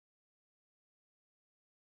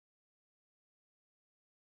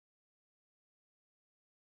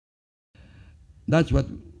That's what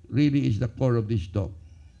really is the core of this talk.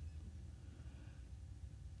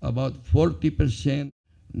 About 40%,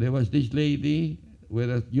 there was this lady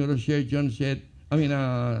where a neurosurgeon said,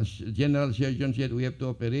 general surgeon said, we have to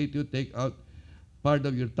operate you, take out part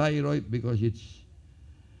of your thyroid because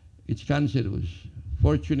it's cancerous.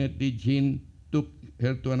 Fortunately, Jean took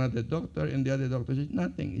her to another doctor, and the other doctor said,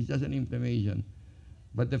 nothing, it's just an inflammation.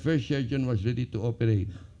 But the first surgeon was ready to operate.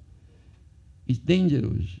 It's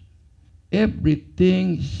dangerous.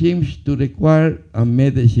 Everything seems to require a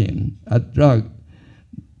medicine, a drug.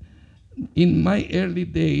 In my early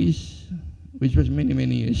days, which was many,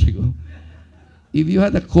 many years ago, if you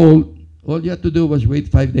had a cold, all you had to do was wait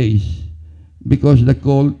 5 days because the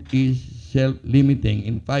cold is self-limiting.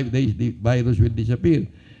 In 5 days, the virus will disappear.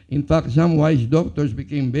 In fact, some wise doctors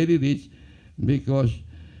became very rich because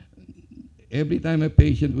every time a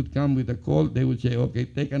patient would come with a cold, they would say, okay,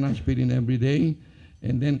 take an aspirin every day,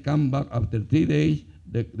 and then come back after 3 days.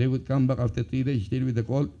 They would come back after 3 days still with the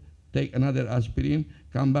cold, take another aspirin,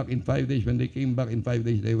 come back in 5 days. When they came back in 5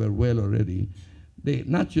 days, they were well already. They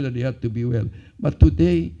naturally had to be well. But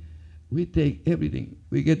today, we take everything.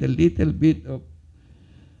 We get a little bit of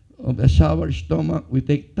a sour stomach, we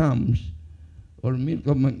take Tums or milk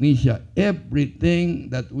of magnesia. Everything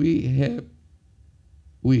that we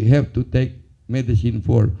have to take medicine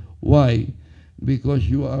for. Why? Because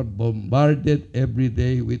you are bombarded every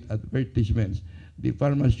day with advertisements. The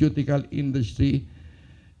pharmaceutical industry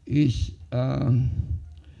is,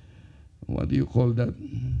 what do you call that?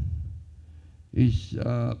 Is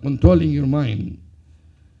controlling your mind,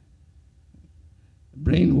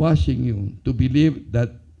 brainwashing you to believe that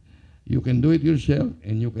you can do it yourself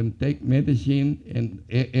and you can take medicine and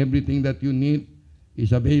everything that you need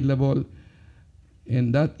is available.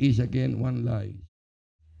 And that is, again, one lie.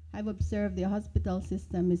 I've observed the hospital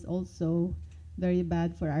system is also very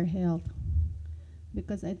bad for our health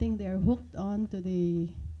because I think they're hooked on to the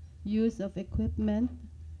use of equipment.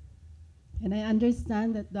 And I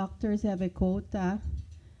understand that doctors have a quota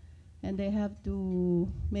and they have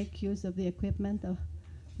to make use of the equipment of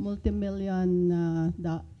multi-million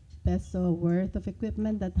peso worth of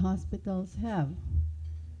equipment that hospitals have.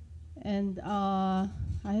 And I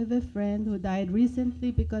have a friend who died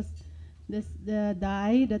recently because the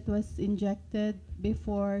dye that was injected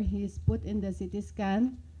before he's put in the CT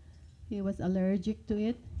scan, he was allergic to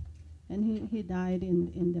it, and he died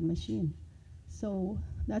in the machine. So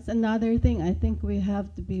that's another thing I think we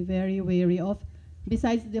have to be very wary of,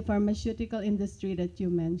 besides the pharmaceutical industry that you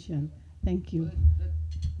mentioned. Thank you.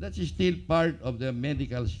 That's still part of the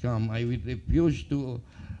medical scam. I will refuse to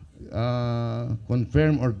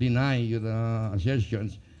confirm or deny your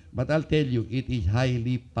assertions, but I'll tell you, it is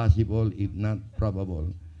highly possible, if not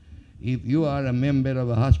probable. If you are a member of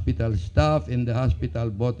a hospital staff and the hospital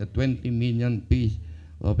bought a 20 million piece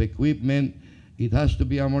of equipment, it has to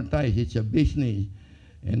be amortized. It's a business.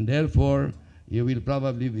 And therefore, you will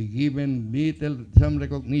probably be given some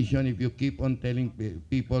recognition if you keep on telling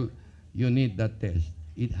people you need that test.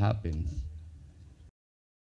 It happens.